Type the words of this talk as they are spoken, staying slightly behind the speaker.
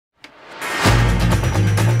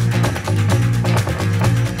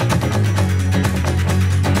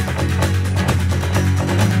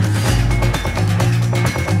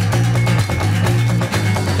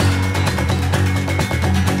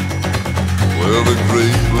Well, the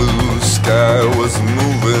great blue sky was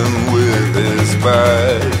moving with his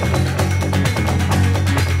bag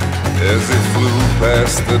as he flew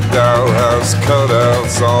past the dollhouse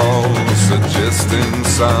cutouts, all suggesting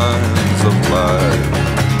signs of life.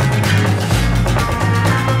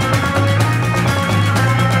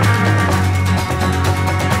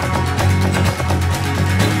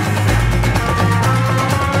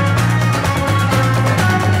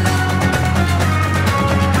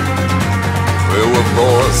 There were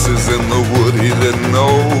voices in the wood, he didn't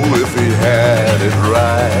know if he had it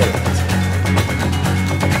right.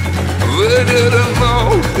 They didn't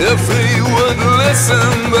know if he would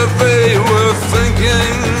listen, but they were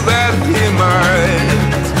thinking that he might.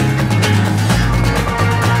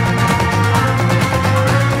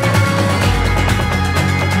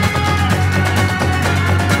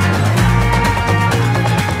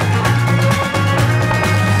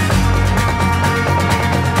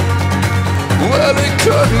 Well, he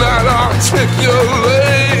could not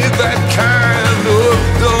articulate that kind of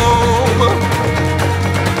dome.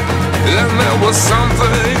 And there was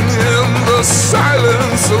something in the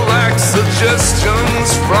silence like suggestions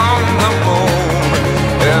from the moon.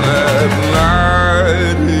 And at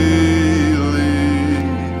night he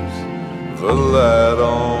leaves the light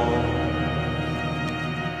on.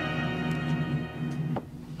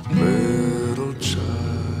 Little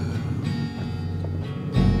child,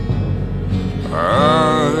 I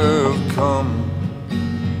have come.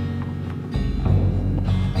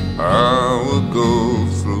 I will go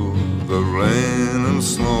through the rain and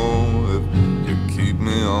snow if you keep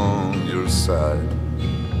me on your side.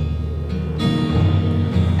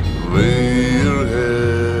 Lay your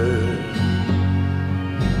head,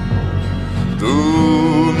 do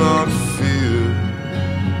not fear.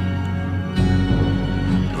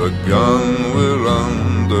 The gun we're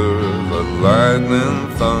under, the lightning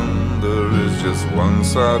thunder is just one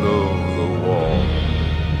side of the wall.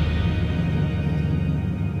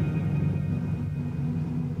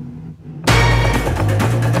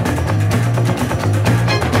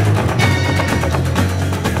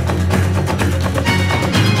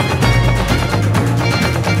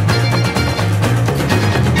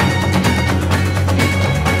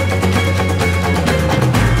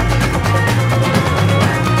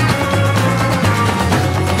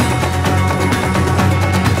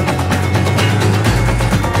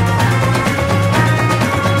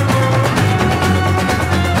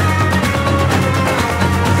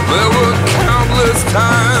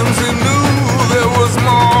 Times he knew there was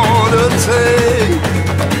more to take.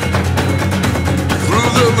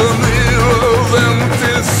 Through the veneer of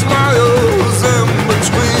empty smiles, in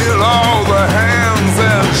between all the hands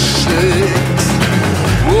and shakes.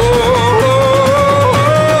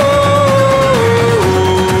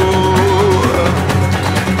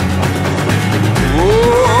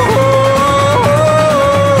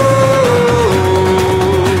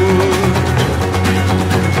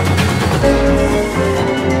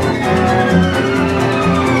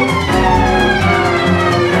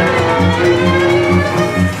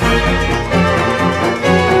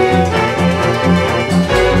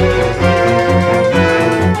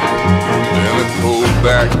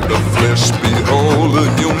 The flesh, behold a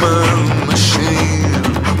human machine,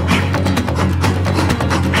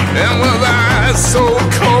 and with eyes so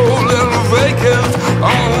cold and vacant,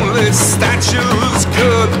 only statues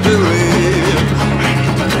could believe.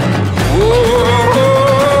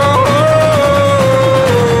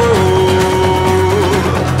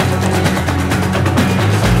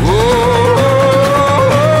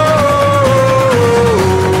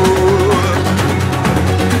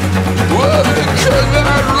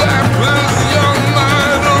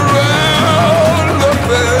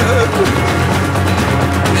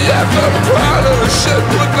 The part of the ship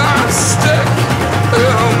would not